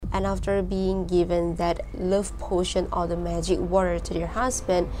And after being given that love potion or the magic water to your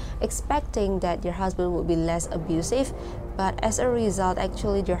husband, expecting that your husband would be less abusive, but as a result,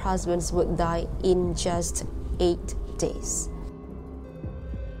 actually your husbands would die in just 8 days.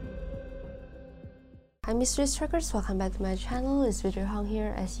 Hi Mysteries Trackers, welcome back to my channel. It's Victor Hong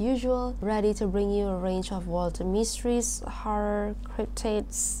here as usual, ready to bring you a range of world mysteries, horror,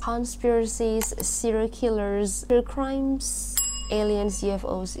 cryptids, conspiracies, serial killers, true crimes, aliens,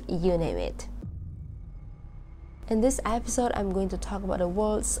 UFOs, you name it. In this episode, I'm going to talk about the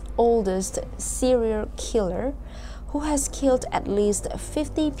world's oldest serial killer who has killed at least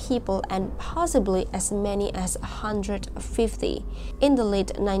 50 people and possibly as many as 150 in the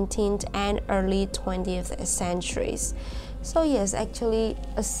late 19th and early 20th centuries. So yes, actually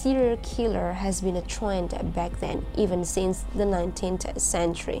a serial killer has been a trend back then, even since the 19th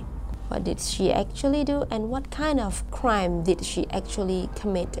century. What did she actually do and what kind of crime did she actually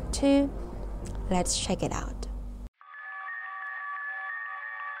commit to? Let's check it out.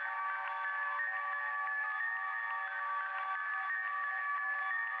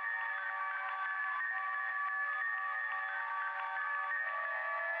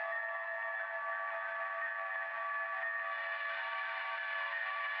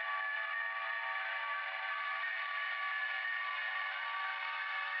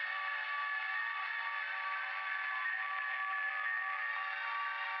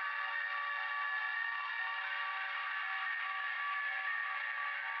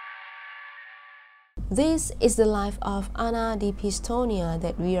 This is the life of Anna di Pistoia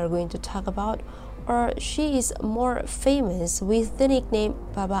that we are going to talk about, or she is more famous with the nickname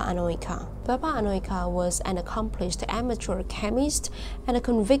Baba Anoika. Baba Anoika was an accomplished amateur chemist and a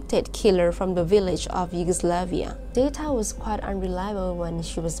convicted killer from the village of Yugoslavia. Data was quite unreliable when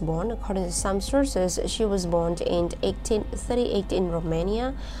she was born. According to some sources, she was born in 1838 in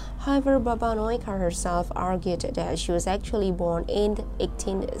Romania. However, Baba Anoika herself argued that she was actually born in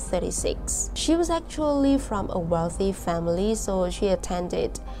 1836. She was actually from a wealthy family, so she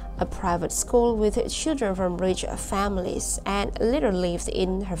attended a private school with children from rich families and later lived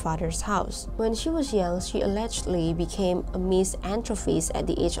in her father's house. When she was young, she allegedly became a misanthropist at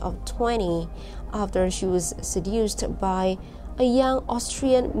the age of 20 after she was seduced by a young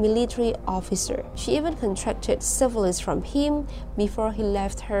Austrian military officer. She even contracted syphilis from him before he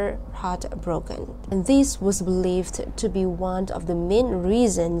left her heartbroken. And this was believed to be one of the main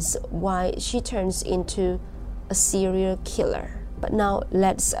reasons why she turns into a serial killer. But now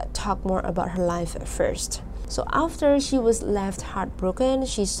let's talk more about her life first. So after she was left heartbroken,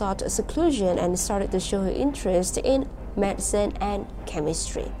 she sought seclusion and started to show her interest in medicine and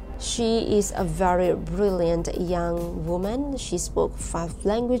chemistry. She is a very brilliant young woman. She spoke 5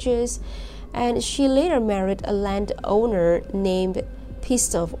 languages and she later married a landowner named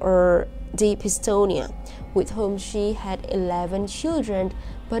Pistov or di Pistoia, with whom she had 11 children,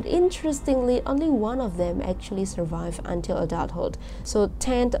 but interestingly only one of them actually survived until adulthood. So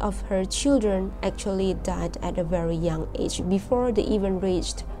 10 of her children actually died at a very young age before they even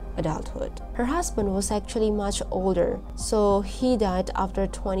reached adulthood. Her husband was actually much older, so he died after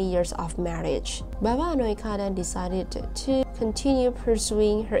 20 years of marriage. Baba Anoika then decided to continue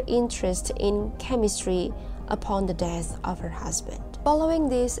pursuing her interest in chemistry upon the death of her husband. Following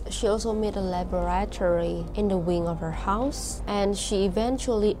this, she also made a laboratory in the wing of her house, and she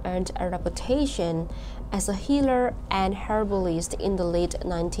eventually earned a reputation as a healer and herbalist in the late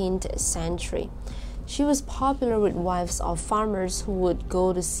 19th century. She was popular with wives of farmers who would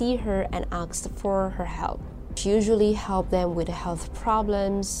go to see her and ask for her help. She usually helped them with health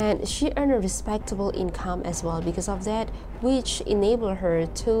problems, and she earned a respectable income as well because of that, which enabled her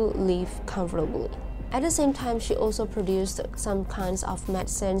to live comfortably. At the same time, she also produced some kinds of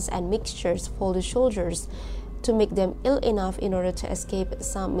medicines and mixtures for the soldiers to make them ill enough in order to escape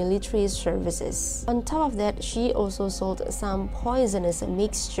some military services. On top of that, she also sold some poisonous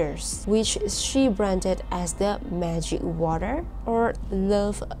mixtures, which she branded as the magic water or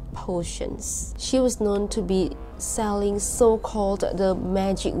love potions. She was known to be selling so-called the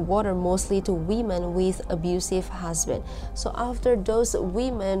magic water mostly to women with abusive husbands. So after those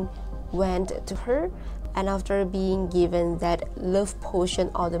women went to her, and after being given that love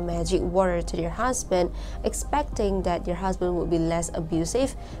potion or the magic water to your husband, expecting that your husband would be less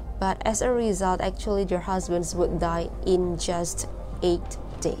abusive, but as a result, actually your husbands would die in just 8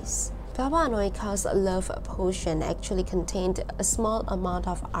 days. Baba Anoika's love potion actually contained a small amount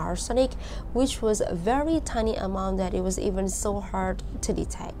of arsenic, which was a very tiny amount that it was even so hard to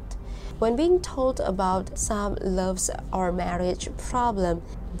detect. When being told about some loves or marriage problem,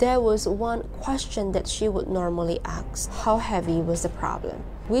 there was one question that she would normally ask: how heavy was the problem?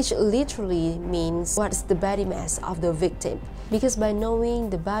 which literally means what's the body mass of the victim. Because by knowing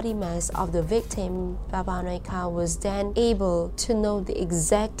the body mass of the victim, Baba Anoika was then able to know the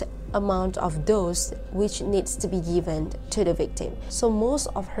exact amount of dose which needs to be given to the victim. So most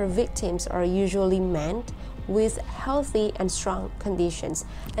of her victims are usually men with healthy and strong conditions,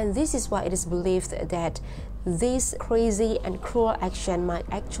 and this is why it is believed that this crazy and cruel action might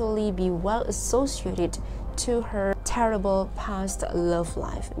actually be well associated to her terrible past love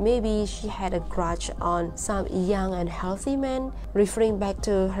life. Maybe she had a grudge on some young and healthy man, referring back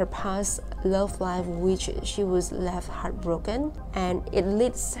to her past love life which she was left heartbroken, and it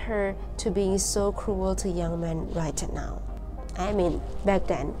leads her to being so cruel to young men right now. I mean, back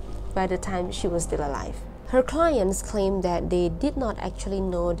then, by the time she was still alive. Her clients claim that they did not actually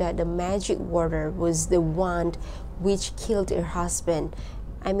know that the magic water was the one which killed her husband.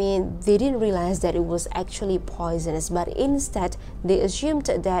 I mean, they didn't realize that it was actually poisonous, but instead they assumed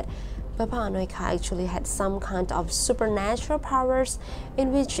that Baba Anoika actually had some kind of supernatural powers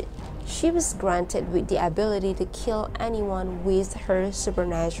in which she was granted with the ability to kill anyone with her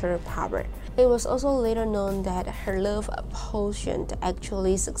supernatural power. It was also later known that her love potion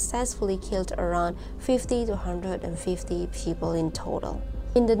actually successfully killed around 50 to 150 people in total.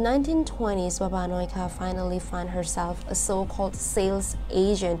 In the 1920s, Baba Anoika finally found herself a so-called sales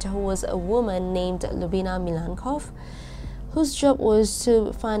agent who was a woman named Lubina Milankov, whose job was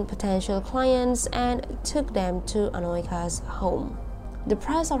to find potential clients and took them to Anoika's home. The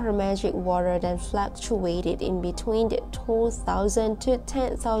price of her magic water then fluctuated in between 2,000 to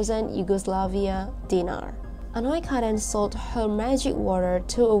 10,000 Yugoslavia dinar. Anoika then sold her magic water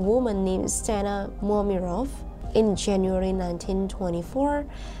to a woman named Stena Momirov in January 1924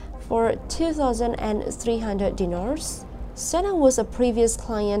 for 2,300 dinars. Stena was a previous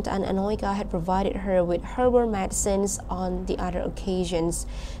client, and Anoika had provided her with herbal medicines on the other occasions.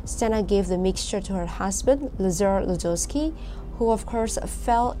 Stena gave the mixture to her husband, Lazar Ludowski, who of course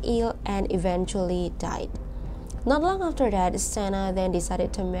fell ill and eventually died. Not long after that, Stena then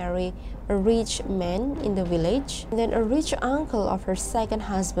decided to marry a rich man in the village. Then a rich uncle of her second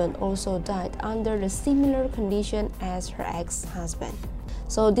husband also died under the similar condition as her ex-husband.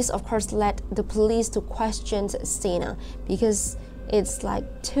 So this of course led the police to question Stena, because it's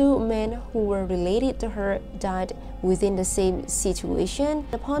like two men who were related to her died within the same situation.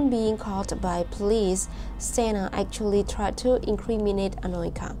 Upon being caught by police, Stena actually tried to incriminate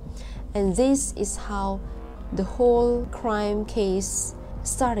Anoika, and this is how the whole crime case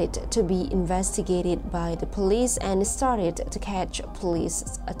started to be investigated by the police and started to catch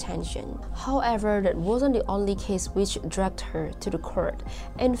police's attention. However, that wasn't the only case which dragged her to the court.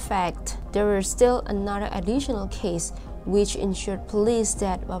 In fact, there was still another additional case which ensured police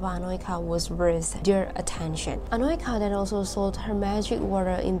that Baba Anoika was worth their attention. Anoika then also sold her magic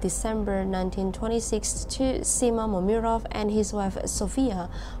water in December 1926 to Sima Momirov and his wife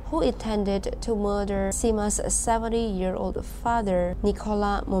Sofia, who intended to murder Sima's 70-year-old father,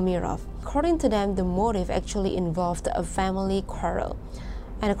 Nikola Momirov. According to them, the motive actually involved a family quarrel.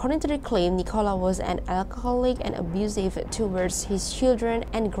 And according to the claim, Nikola was an alcoholic and abusive towards his children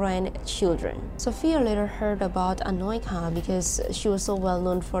and grandchildren. Sofia later heard about Anoika because she was so well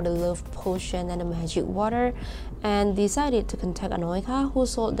known for the love potion and the magic water, and decided to contact Anoika, who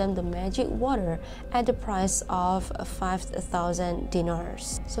sold them the magic water at the price of 5,000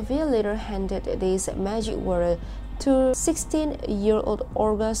 dinars. Sofia later handed this magic water to 16-year-old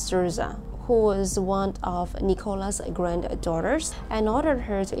Olga Sturza, who was one of Nikola's granddaughters, and ordered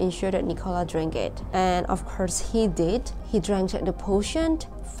her to ensure that Nikola drank it. And of course he did. He drank the potion,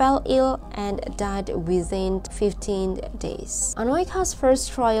 fell ill, and died within 15 days. Anoika's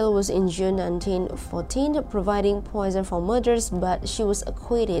first trial was in June 1914, providing poison for murders, but she was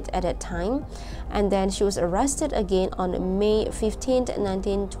acquitted at that time. And then she was arrested again on May 15,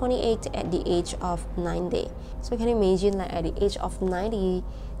 1928 at the age of 90. So you can imagine, like, at the age of 90,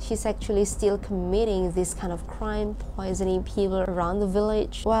 she's actually still committing this kind of crime, poisoning people around the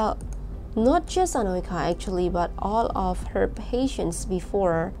village. Well, not just Anoika actually, but all of her patients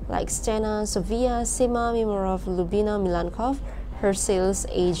before, like Stena, Sofia, Sima Mimirov, Lubina Milankov, her sales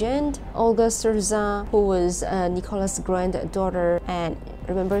agent, Olga Sturza, who was Nikola's granddaughter, and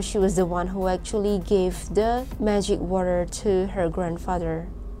remember, she was the one who actually gave the magic water to her grandfather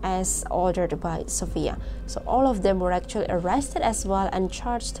as ordered by Sofia. So all of them were actually arrested as well and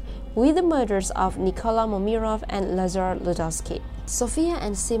charged with the murders of Nikola Momirov and Lazar Ludowski. Sofia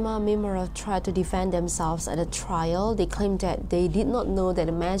and Sima Mimirov tried to defend themselves at the trial. They claimed that they did not know that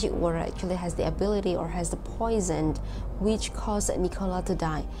the magic water actually has the ability or has the poison which caused Nikola to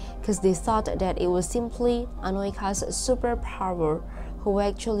die, because they thought that it was simply Anoika's superpower who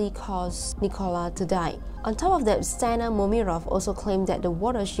actually caused Nikola to die. On top of that, Stana Momirov also claimed that the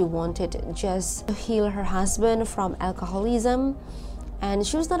water she wanted just to heal her husband from alcoholism, and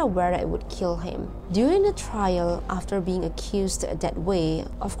she was not aware that it would kill him. During the trial, after being accused that way,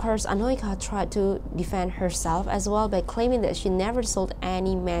 of course, Anoika tried to defend herself as well by claiming that she never sold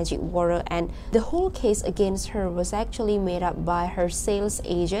any magic water, and the whole case against her was actually made up by her sales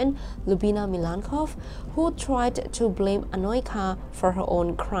agent, Lubina Milankov, who tried to blame Anoika for her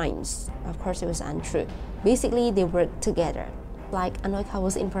own crimes. Of course, it was untrue. Basically, they worked together. Like, Anoika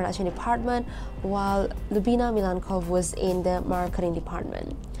was in production department while Lubina Milankov was in the marketing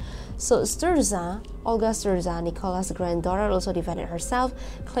department. So Sturza, Olga Sturza, Nikola's granddaughter, also defended herself,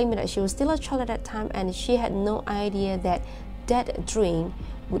 claiming that she was still a child at that time and she had no idea that that drink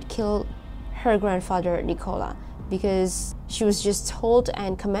would kill her grandfather Nikola, because she was just told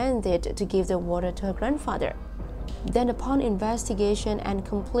and commanded to give the water to her grandfather. Then upon investigation and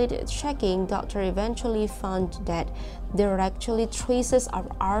complete checking, doctor eventually found that there were actually traces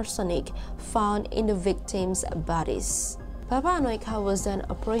of arsenic found in the victims' bodies. Baba Anoika was then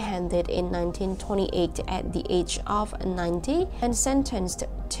apprehended in 1928 at the age of 90 and sentenced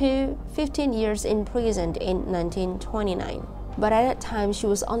to 15 years in prison in 1929. But at that time, she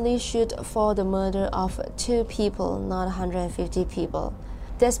was only sued for the murder of 2 people, not 150 people.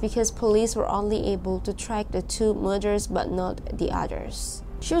 That's because police were only able to track the 2 murders but not the others.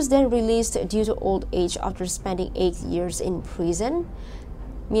 She was then released due to old age after spending 8 years in prison.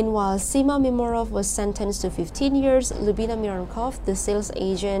 Meanwhile, Sima Mimorov was sentenced to 15 years, Lubina Mirankov, the sales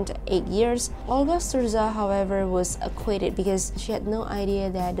agent, 8 years. Olga Sturza, however, was acquitted because she had no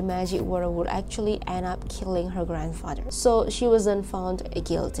idea that the magic water would actually end up killing her grandfather. So she was then found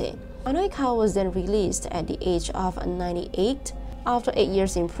guilty. Anoika was then released at the age of 98. After 8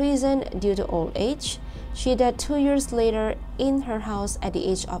 years in prison due to old age, she died 2 years later in her house at the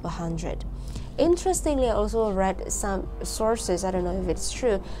age of 100. Interestingly, I also read some sources, I don't know if it's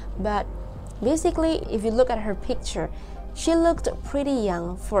true, but basically, if you look at her picture, she looked pretty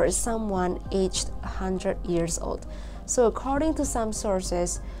young for someone aged 100 years old. So according to some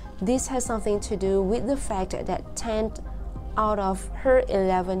sources, this has something to do with the fact that 10 out of her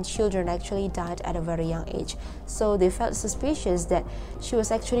 11 children actually died at a very young age. So they felt suspicious that she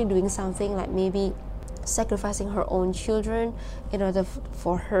was actually doing something like maybe sacrificing her own children in order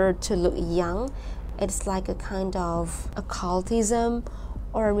for her to look young. It's like a kind of occultism,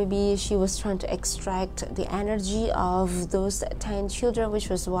 or maybe she was trying to extract the energy of those 10 children, which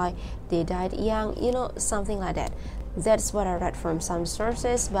was why they died young, something like that. That's what I read from some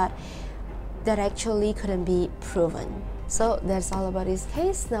sources, but that actually couldn't be proven. So that's all about this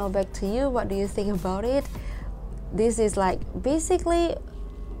case. Now back to you. What do you think about it? This is like basically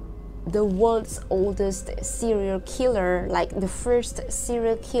the world's oldest serial killer, like the first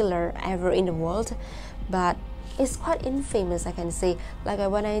serial killer ever in the world, but it's quite infamous, I can say. Like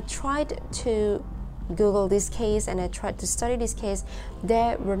when I tried to Google this case and I tried to study this case,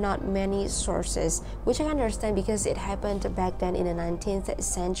 there were not many sources, which I can understand because it happened back then in the 19th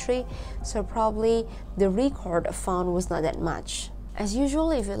century, so probably the record found was not that much. As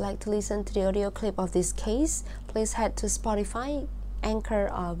usual, if you'd like to listen to the audio clip of this case, please head to Spotify,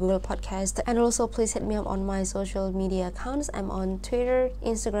 Anchor, or Google Podcast, and also please hit me up on my social media accounts. I'm on Twitter,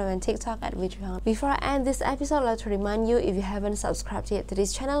 Instagram, and TikTok at Vitrihan. Before I end this episode, I'd like to remind you, if you haven't subscribed yet to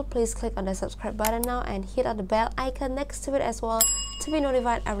this channel, please click on the subscribe button now and hit on the bell icon next to it as well to be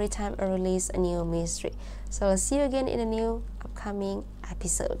notified every time I release a new mystery. So I'll see you again in a new upcoming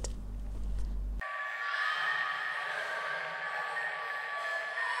episode.